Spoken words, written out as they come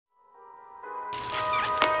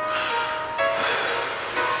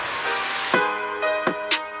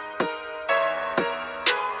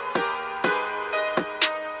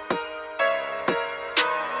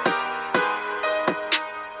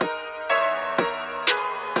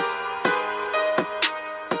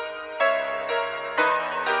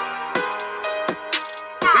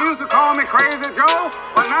Crazy Joe,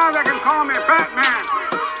 but now they can call me Batman.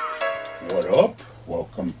 What up?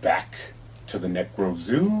 Welcome back to the Necro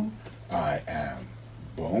Zoo. I am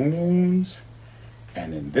Bones,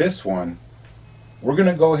 and in this one, we're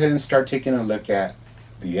gonna go ahead and start taking a look at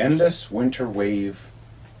the Endless Winter Wave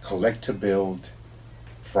Collect-to-Build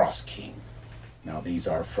Frost King. Now these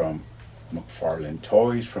are from McFarlane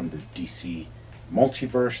Toys from the DC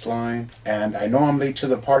Multiverse line, and I know I'm late to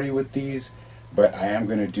the party with these, but I am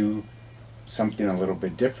going to do something a little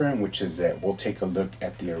bit different, which is that we'll take a look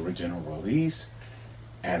at the original release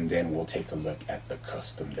and then we'll take a look at the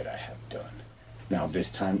custom that I have done. Now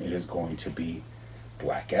this time it is going to be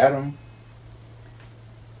Black Adam.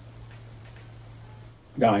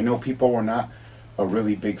 Now I know people were not a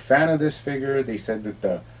really big fan of this figure. They said that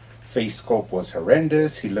the face sculpt was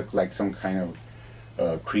horrendous. He looked like some kind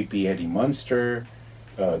of creepy Eddie Munster.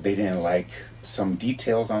 They didn't like some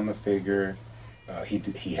details on the figure.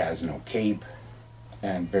 He has no cape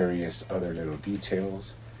and various other little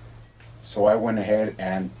details. So I went ahead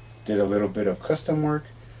and did a little bit of custom work,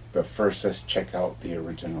 but first let's check out the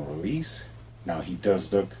original release. Now he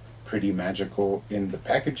does look pretty magical in the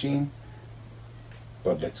packaging,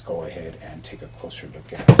 but let's go ahead and take a closer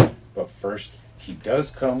look at it. But first, he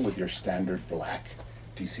does come with your standard black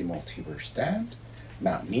DC Multiverse stand.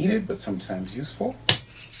 Not needed, but sometimes useful.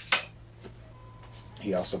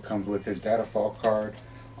 He also comes with his data file card.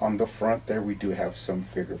 On the front there we do have some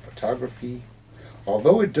figure photography.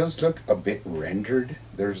 Although it does look a bit rendered,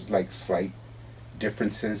 there's like slight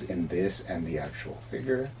differences in this and the actual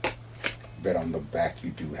figure. But on the back you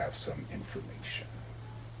do have some information.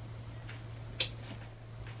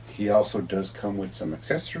 He also does come with some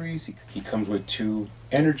accessories. He comes with 2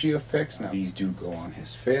 energy effects. Now these do go on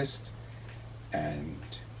his fist, and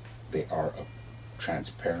they are a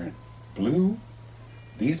transparent blue.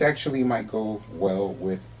 These actually might go well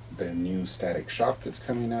with the new Static Shock that's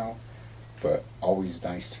coming out, but always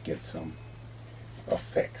nice to get some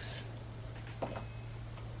effects.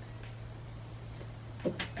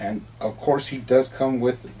 And of course he does come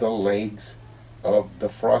with the legs of the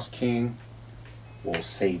Frost King. We'll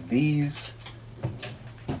save these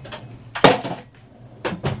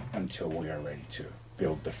until we are ready to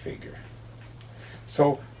build the figure.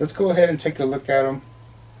 So let's go ahead and take a look at them.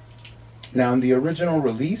 Now in the original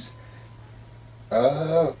release,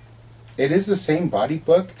 it is the same body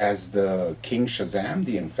book as the King Shazam,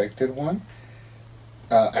 the infected one.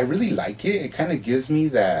 I really like it. It kind of gives me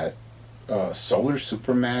that Solar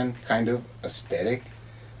Superman kind of aesthetic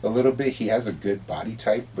a little bit. He has a good body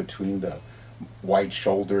type between the wide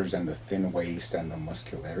shoulders and the thin waist and the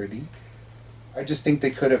muscularity. I just think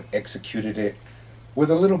they could have executed it with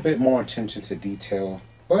a little bit more attention to detail,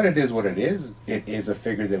 but it is what it is. It is a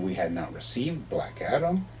figure that we had not received, Black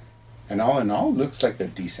Adam, and all in all looks like a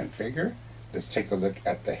decent figure. Let's take a look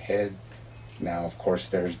at the head. Now of course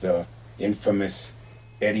there's the infamous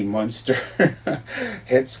Eddie Munster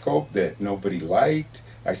head sculpt that nobody liked.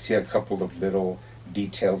 I see a couple of little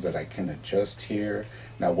details that I can adjust here.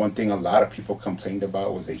 Now one thing a lot of people complained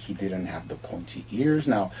about was that he didn't have the pointy ears.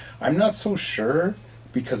 Now I'm not so sure,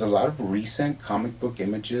 because a lot of recent comic book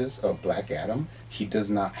images of Black Adam, he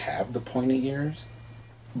does not have the pointy ears.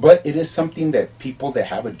 But it is something that people that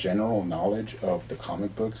have a general knowledge of the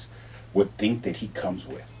comic books would think that he comes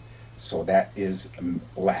with. So that is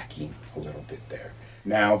lacking a little bit there.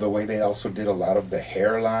 Now the way they also did a lot of the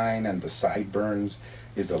hairline and the sideburns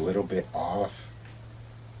is a little bit off.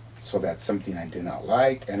 So that's something I did not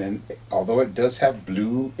like. And then although it does have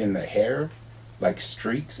blue in the hair, like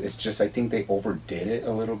streaks, it's just, I think they overdid it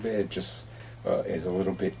a little bit. It just is a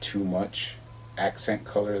little bit too much accent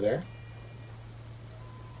color there.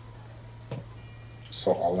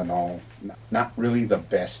 So all in all, not really the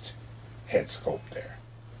best head sculpt there.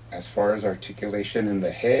 As far as articulation in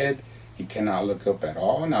the head, he cannot look up at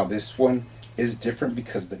all. Now this one is different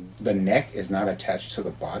because the neck is not attached to the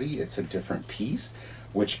body. It's a different piece,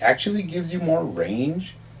 which actually gives you more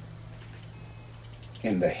range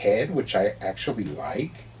in the head, which I actually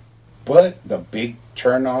like. But the big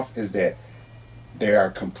turnoff is that they are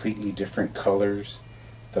completely different colors.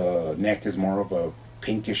 The neck is more of a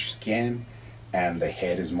pinkish skin and the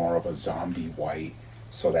head is more of a zombie white,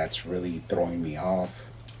 so that's really throwing me off.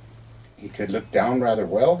 He could look down rather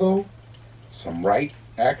well though. Some right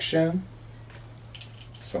action,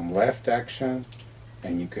 some left action,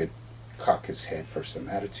 and you could cock his head for some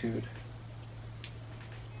attitude.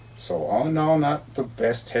 So all in all, not the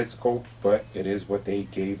best head sculpt, but it is what they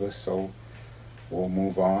gave us, so we'll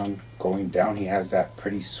move on. Going down, he has that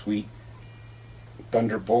pretty sweet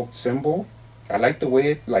Thunderbolt symbol. I like the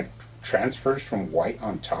way it like transfers from white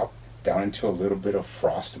on top down into a little bit of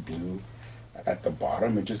frost blue at the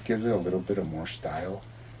bottom. It just gives it a little bit of more style.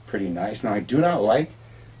 Pretty nice. Now I do not like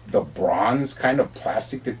the bronze kind of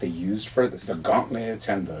plastic that they used for the gauntlets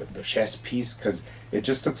and the chest piece, because it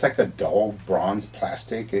just looks like a dull bronze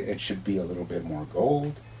plastic. It should be a little bit more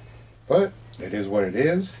gold, but it is what it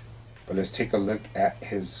is. But let's take a look at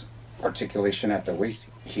his articulation at the waist.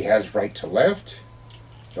 He has right to left,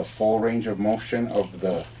 the full range of motion of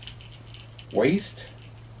the waist.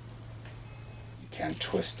 You can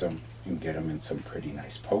twist him and get him in some pretty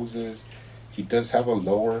nice poses. He does have a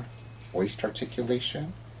lower waist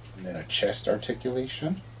articulation and then a chest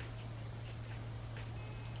articulation.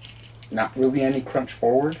 Not really any crunch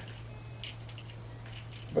forward,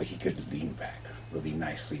 but he could lean back really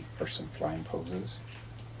nicely for some flying poses.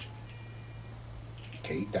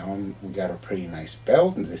 Okay, down we got a pretty nice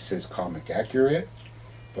belt, and this is comic accurate,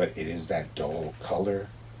 but it is that dull color.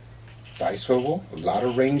 Thigh swivel, a lot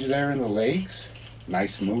of range there in the legs,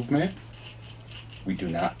 nice movement. We do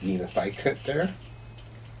not need a thigh cut there.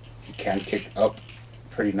 He can kick up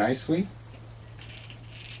pretty nicely,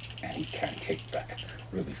 and he can kick back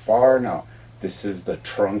really far. Now, this is the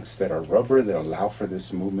trunks that are rubber that allow for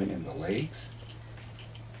this movement in the legs.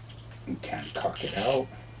 You can cock it out.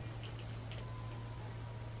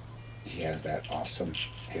 He has that awesome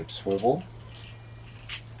hip swivel.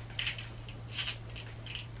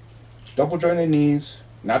 Double jointed knees,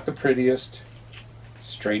 not the prettiest.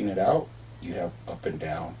 Straighten it out. You have up and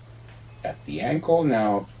down at the ankle.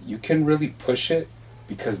 Now you can really push it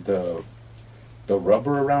because the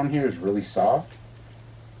rubber around here is really soft,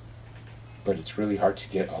 but it's really hard to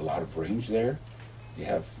get a lot of range there. You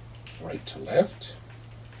have right to left,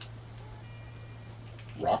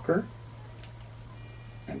 rocker,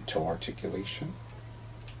 and toe articulation.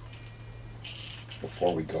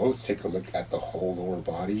 Before we go, let's take a look at the whole lower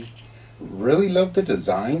body. Really love the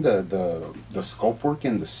design, the sculpt work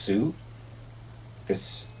in the suit.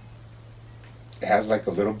 It has like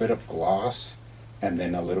a little bit of gloss and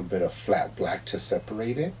then a little bit of flat black to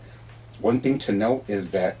separate it. One thing to note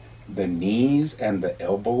is that the knees and the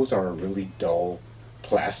elbows are a really dull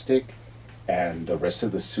plastic, and the rest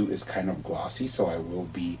of the suit is kind of glossy, so I will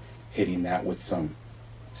be hitting that with some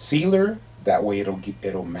sealer. That way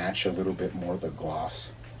it'll match a little bit more the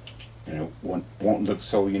gloss, and it won't look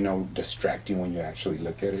so, you know, distracting when you actually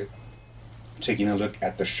look at it. Taking a look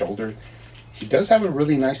at the shoulder, he does have a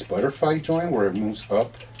really nice butterfly joint where it moves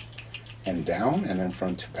up and down and then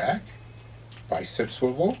front to back. Bicep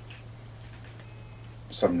swivel,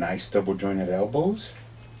 some nice double jointed elbows,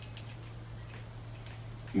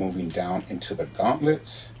 moving down into the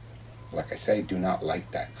gauntlets. Like I say, I do not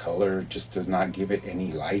like that color. It just does not give it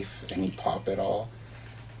any life, any pop at all.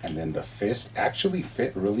 And then the fist actually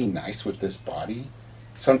fit really nice with this body.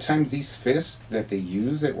 Sometimes these fists that they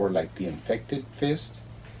use that were like the infected fist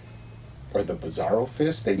or the Bizarro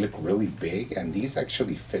fist, they look really big, and these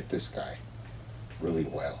actually fit this guy really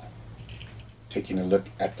well. Taking a look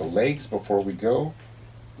at the legs before we go.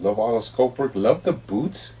 Love all the sculpt work. Love the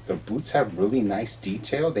boots. The boots have really nice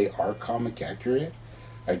detail. They are comic accurate.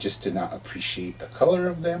 I just did not appreciate the color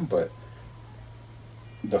of them, but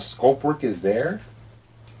the sculpt work is there,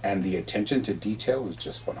 and the attention to detail is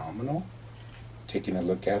just phenomenal. Taking a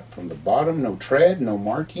look at from the bottom, no tread, no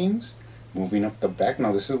markings. Moving up the back.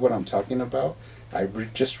 Now this is what I'm talking about. I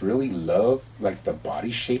just really love like the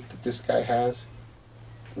body shape that this guy has.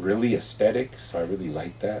 Really aesthetic, so I really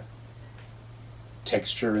like that.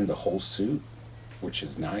 Texture in the whole suit, which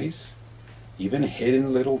is nice. Even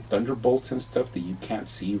hidden little thunderbolts and stuff that you can't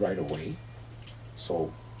see right away.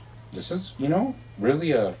 So this is, you know,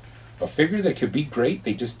 really a figure that could be great.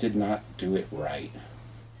 They just did not do it right.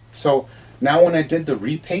 So now when I did the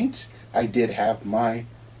repaint, I did have my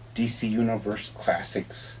DC Universe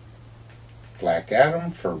Classics Black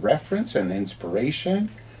Adam for reference and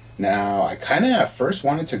inspiration. Now I kind of at first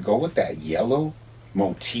wanted to go with that yellow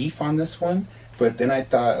motif on this one, but then I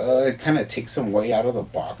thought it kind of takes some way out of the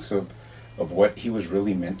box of what he was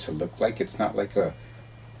really meant to look like. It's not like a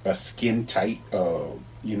skin tight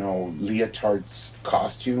you know, leotard's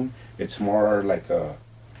costume. It's more like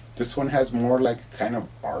this one has more like a kind of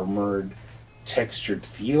armored textured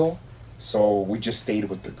feel, so we just stayed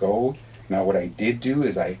with the gold. Now what I did do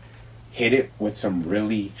is I hit it with some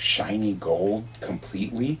really shiny gold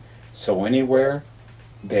completely, so anywhere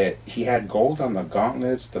that he had gold on the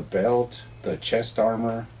gauntlets, the belt, the chest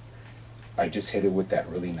armor, I just hit it with that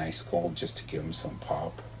really nice gold just to give him some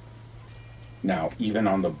pop. Now even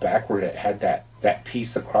on the back where it had that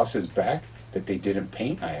piece across his back that they didn't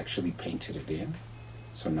paint, I actually painted it in,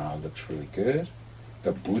 so now it looks really good.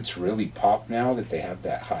 The boots really pop now that they have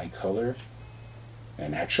that high color,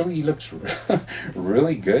 And actually he looks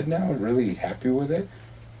really good now, really happy with it.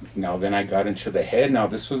 Now then I got into the head. Now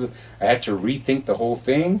this was, I had to rethink the whole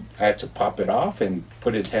thing. I had to pop it off and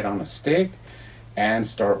put his head on a stick and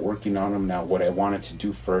start working on him. Now what I wanted to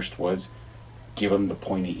do first was give him the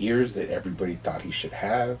pointy ears that everybody thought he should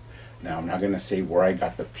have. Now I'm not going to say where I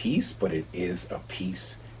got the piece, but it is a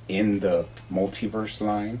piece in the Multiverse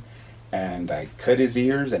line. And I cut his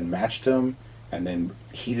ears and matched them and then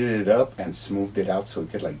heated it up and smoothed it out so it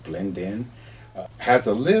could like blend in. Has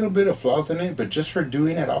a little bit of flaws in it, but just for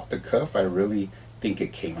doing it off the cuff, I really think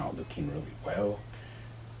it came out looking really well.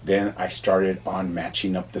 Then I started on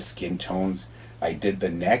matching up the skin tones. I did the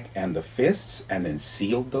neck and the fists and then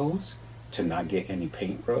sealed those to not get any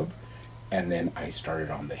paint rub. And then I started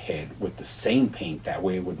on the head with the same paint, that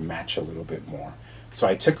way it would match a little bit more. So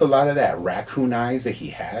I took a lot of that raccoon eyes that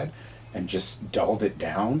he had and just dulled it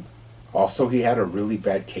down. Also, he had a really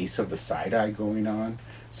bad case of the side eye going on,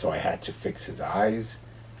 so I had to fix his eyes.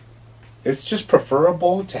 It's just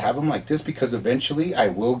preferable to have them like this because eventually I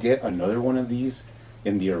will get another one of these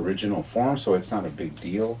in the original form, so it's not a big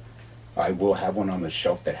deal. I will have one on the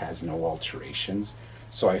shelf that has no alterations.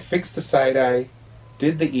 So I fixed the side eye,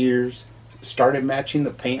 did the ears, started matching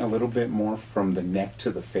the paint a little bit more from the neck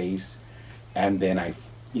to the face, and then I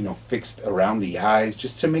fixed around the eyes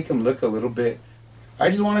just to make him look a little bit. I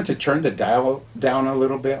just wanted to turn the dial down a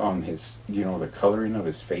little bit on his, the coloring of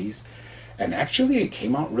his face. And actually it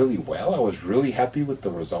came out really well. I was really happy with the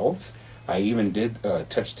results. I even did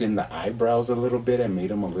touched in the eyebrows a little bit and made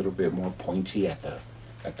them a little bit more pointy at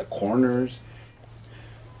the corners.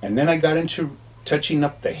 And then I got into touching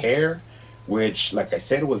up the hair, which, like I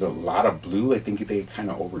said, was a lot of blue. I think they kind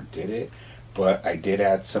of overdid it. But I did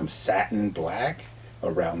add some satin black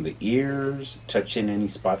around the ears, touch in any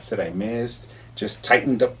spots that I missed. Just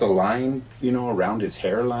tightened up the line, around his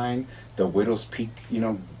hairline. The widow's peak,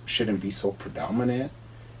 shouldn't be so predominant.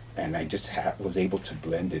 And I just was able to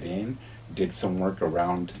blend it in. Did some work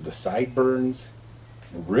around the sideburns.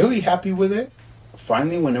 Really happy with it.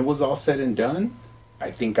 Finally, when it was all said and done,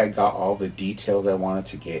 I think I got all the details I wanted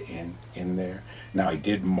to get in there. Now I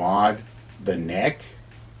did mod the neck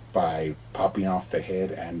by popping off the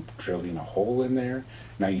head and drilling a hole in there.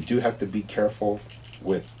 Now you do have to be careful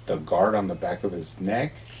with the guard on the back of his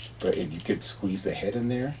neck, but if you could squeeze the head in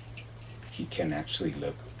there, he can actually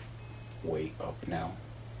look way up now.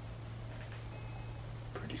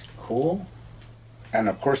 Pretty cool. And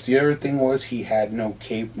of course the other thing was he had no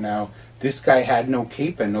cape. Now this guy had no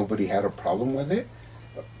cape and nobody had a problem with it.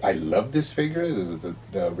 I love this figure.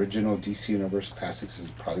 The original DC Universe Classics is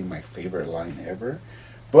probably my favorite line ever.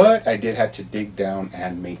 But I did have to dig down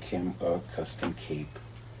and make him a custom cape.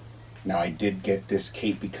 Now I did get this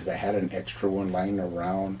cape because I had an extra one lying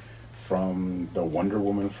around from the Wonder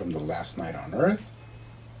Woman from the Last Night on Earth.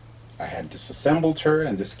 I had disassembled her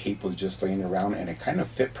and this cape was just laying around, and it kind of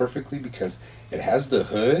fit perfectly because it has the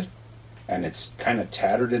hood and it's kind of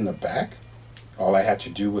tattered in the back. All I had to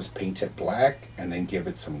do was paint it black and then give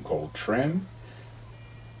it some gold trim.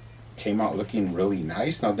 Came out looking really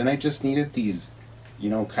nice. Now then I just needed these,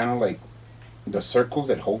 kind of like the circles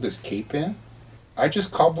that hold this cape in. I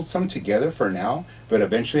just cobbled some together for now, but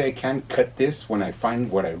eventually I can cut this when I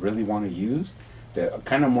find what I really want to use. The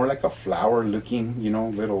kind of more like a flower looking,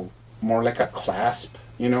 little more like a clasp,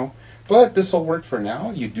 But this will work for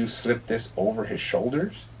now. You do slip this over his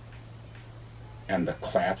shoulders, and the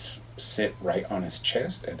clasps sit right on his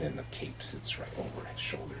chest, and then the cape sits right over his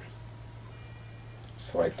shoulders.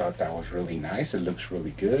 So I thought that was really nice. It looks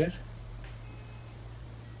really good.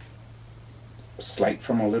 Slight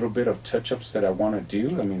from a little bit of touch-ups that I want to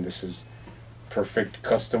do. I mean, this is perfect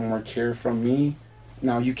custom work here from me.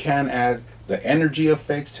 Now you can add the energy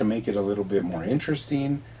effects to make it a little bit more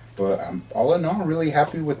interesting, but I'm all in all really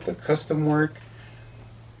happy with the custom work.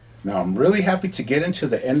 Now I'm really happy to get into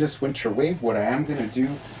the Endless Winter Wave. What I am going to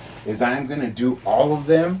do is I am going to do all of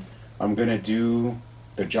them. I'm going to do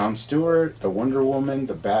the Jon Stewart, the Wonder Woman,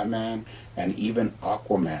 the Batman, and even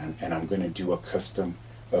Aquaman, and I'm going to do a custom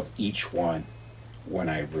of each one when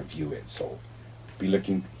I review it. So be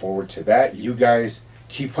looking forward to that. You guys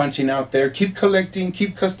keep hunting out there, keep collecting,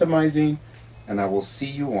 keep customizing, and I will see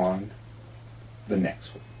you on the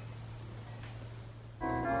next one.